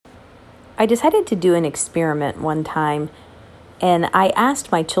I decided to do an experiment one time, and I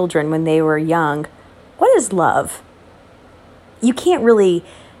asked my children when they were young, what is love? You can't really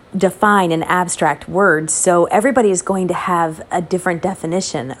define an abstract word, so everybody is going to have a different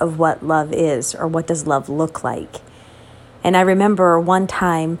definition of what love is or what does love look like. And I remember one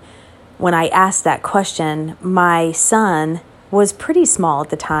time when I asked that question, my son was pretty small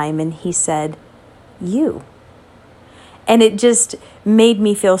at the time, and he said, you. And it just made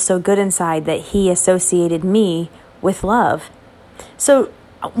me feel so good inside that he associated me with love. So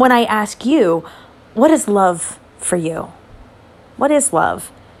when I ask you, what is love for you? What is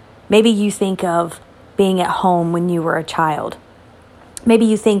love? Maybe you think of being at home when you were a child. Maybe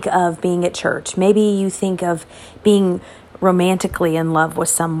you think of being at church. Maybe you think of being romantically in love with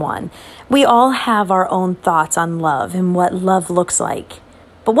someone. We all have our own thoughts on love and what love looks like.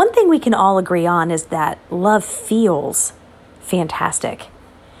 But one thing we can all agree on is that love feels fantastic.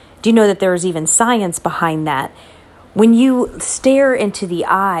 Do you know that there's even science behind that? When you stare into the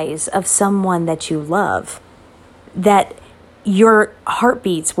eyes of someone that you love, that your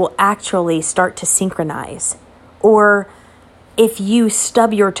heartbeats will actually start to synchronize. Or if you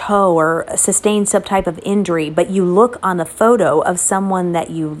stub your toe or sustain some type of injury, but you look on a photo of someone that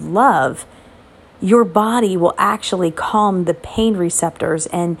you love, your body will actually calm the pain receptors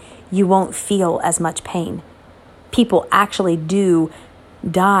and you won't feel as much pain. People actually do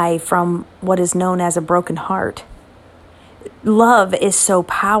die from what is known as a broken heart. Love is so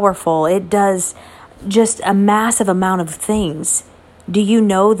powerful. It does just a massive amount of things. Do you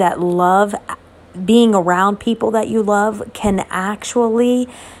know that love, being around people that you love, can actually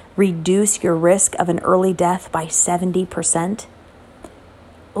reduce your risk of an early death by 70%?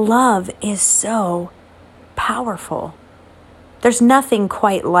 Love is so powerful. There's nothing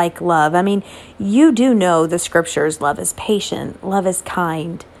quite like love. I mean, you do know the scriptures. Love is patient. Love is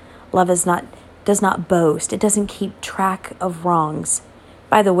kind. Love does not boast. It doesn't keep track of wrongs.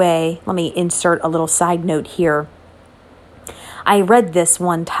 By the way, let me insert a little side note here. I read this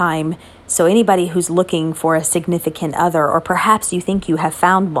one time, so anybody who's looking for a significant other, or perhaps you think you have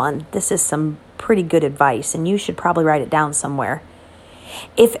found one, this is some pretty good advice, and you should probably write it down somewhere.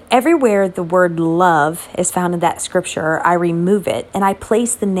 If everywhere the word love is found in that scripture, I remove it and I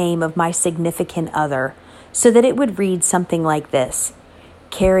place the name of my significant other so that it would read something like this.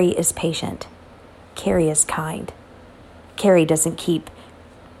 Carrie is patient. Carrie is kind. Carrie doesn't keep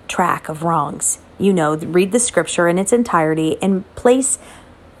track of wrongs. You know, read the scripture in its entirety and place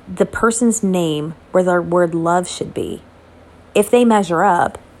the person's name where the word love should be. If they measure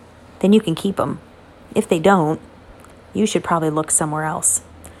up, then you can keep them. If they don't, you should probably look somewhere else.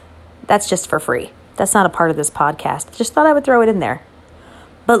 That's just for free. That's not a part of this podcast. Just thought I would throw it in there.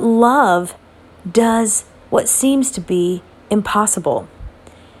 But love does what seems to be impossible.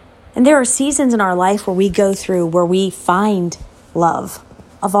 And there are seasons in our life where we go through where we find love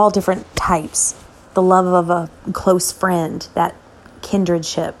of all different types. The love of a close friend, that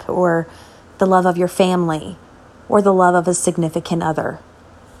kindredship, or the love of your family, or the love of a significant other.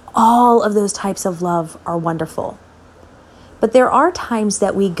 All of those types of love are wonderful. But there are times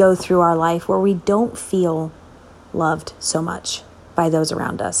that we go through our life where we don't feel loved so much by those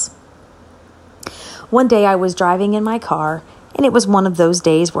around us. One day I was driving in my car, and it was one of those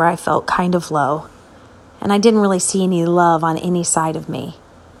days where I felt kind of low, and I didn't really see any love on any side of me.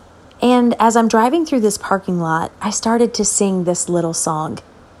 And as I'm driving through this parking lot, I started to sing this little song.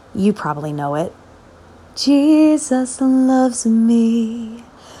 You probably know it. Jesus loves me,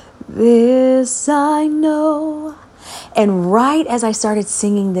 this I know. And right as I started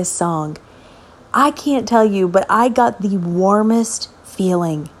singing this song, I can't tell you, but I got the warmest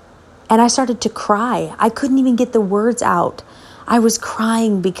feeling. And I started to cry. I couldn't even get the words out. I was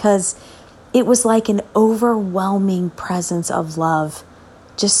crying because it was like an overwhelming presence of love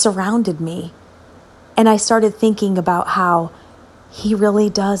just surrounded me. And I started thinking about how he really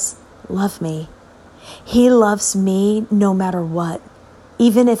does love me. He loves me no matter what,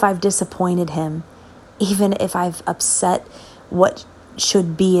 even if I've disappointed him, even if I've upset what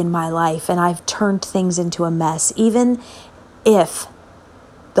should be in my life and I've turned things into a mess, even if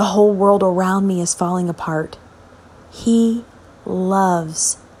the whole world around me is falling apart. He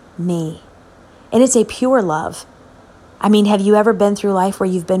loves me. And it's a pure love. I mean, have you ever been through life where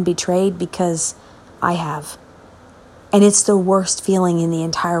you've been betrayed? Because I have. And it's the worst feeling in the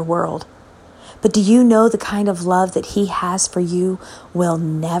entire world. But do you know the kind of love that he has for you will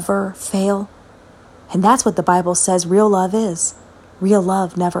never fail? And that's what the Bible says real love is. Real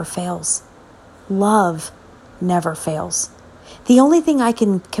love never fails. Love never fails. The only thing I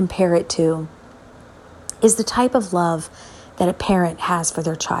can compare it to is the type of love that a parent has for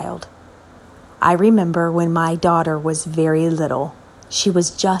their child. I remember when my daughter was very little. She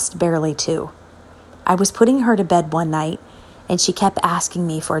was just barely 2. I was putting her to bed one night, and she kept asking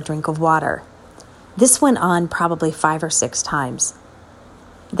me for a drink of water. This went on probably 5 or 6 times.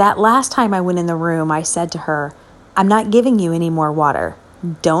 That last time I went in the room, I said to her, "I'm not giving you any more water.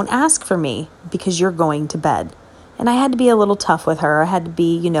 Don't ask for me because you're going to bed." And I had to be a little tough with her. I had to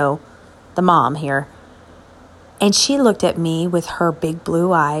be, the mom here. And she looked at me with her big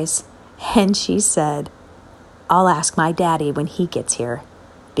blue eyes, and she said, "I'll ask my daddy when he gets here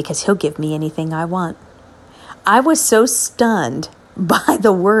because he'll give me anything I want." I was so stunned by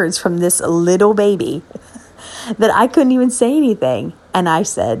the words from this little baby that I couldn't even say anything. And I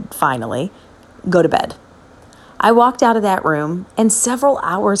said, finally, "Go to bed." I walked out of that room, and several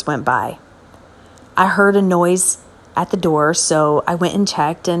hours went by. I heard a noise at the door, so I went and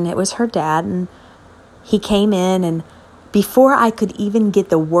checked, and it was her dad, and he came in, and before I could even get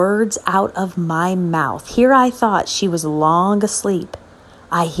the words out of my mouth, here I thought she was long asleep,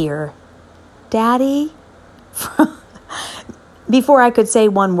 I hear, "Daddy?" Before I could say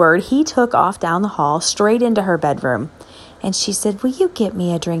one word, he took off down the hall straight into her bedroom. And she said, "Will you get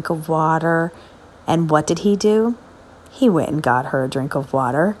me a drink of water?" And what did he do? He went and got her a drink of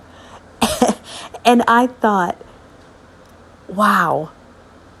water. And I thought, wow,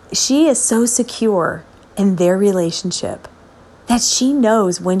 she is so secure in their relationship that she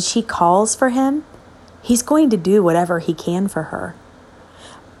knows when she calls for him, he's going to do whatever he can for her.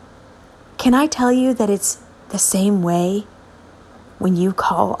 Can I tell you that it's the same way when you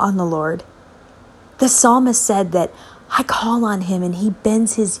call on the Lord? The psalmist said that I call on him and he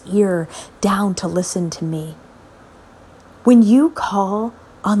bends his ear down to listen to me. When you call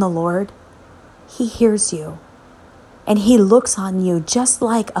on the Lord, he hears you and he looks on you just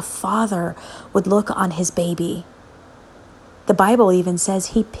like a father would look on his baby. The Bible even says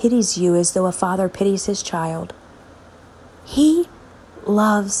he pities you as though a father pities his child. He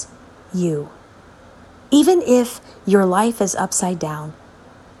loves you. Even if your life is upside down,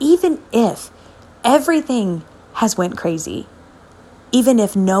 even if everything has went crazy, even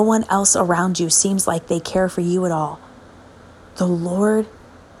if no one else around you seems like they care for you at all, the Lord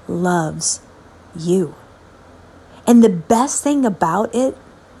loves you. And the best thing about it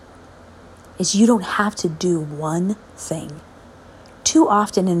is you don't have to do one thing. Too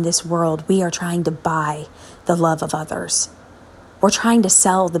often in this world, we are trying to buy the love of others. We're trying to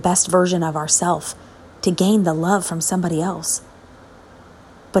sell the best version of ourselves to gain the love from somebody else.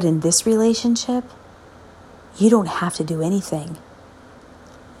 But in this relationship, you don't have to do anything.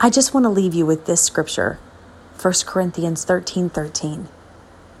 I just want to leave you with this scripture, 1 Corinthians 13:13.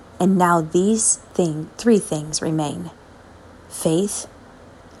 And now these three things remain: faith,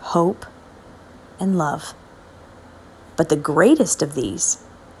 hope, and love. But the greatest of these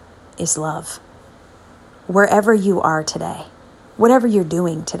is love. Wherever you are today, whatever you're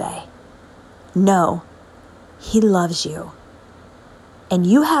doing today, know he loves you. And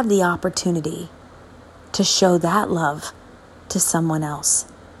you have the opportunity to show that love to someone else.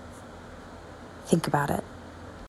 Think about it.